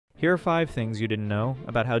Here are 5 things you didn't know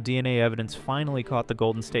about how DNA evidence finally caught the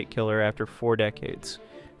Golden State Killer after 4 decades.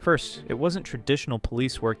 First, it wasn't traditional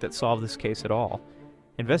police work that solved this case at all.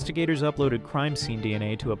 Investigators uploaded crime scene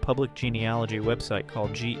DNA to a public genealogy website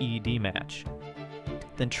called GEDmatch,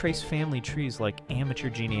 then traced family trees like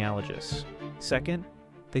amateur genealogists. Second,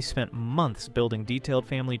 they spent months building detailed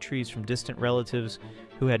family trees from distant relatives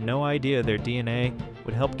who had no idea their DNA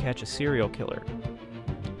would help catch a serial killer.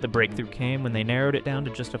 The breakthrough came when they narrowed it down to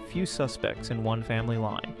just a few suspects in one family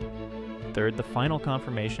line. Third, the final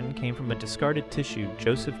confirmation came from a discarded tissue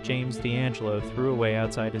Joseph James DeAngelo threw away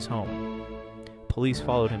outside his home. Police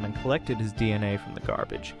followed him and collected his DNA from the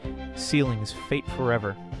garbage, sealing his fate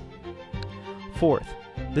forever. Fourth,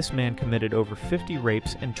 this man committed over 50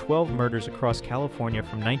 rapes and 12 murders across California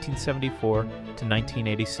from 1974 to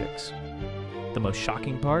 1986. The most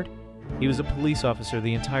shocking part? He was a police officer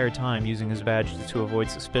the entire time, using his badge to avoid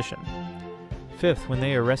suspicion. Fifth, when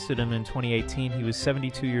they arrested him in 2018, he was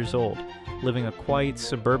 72 years old, living a quiet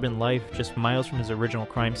suburban life just miles from his original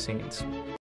crime scenes.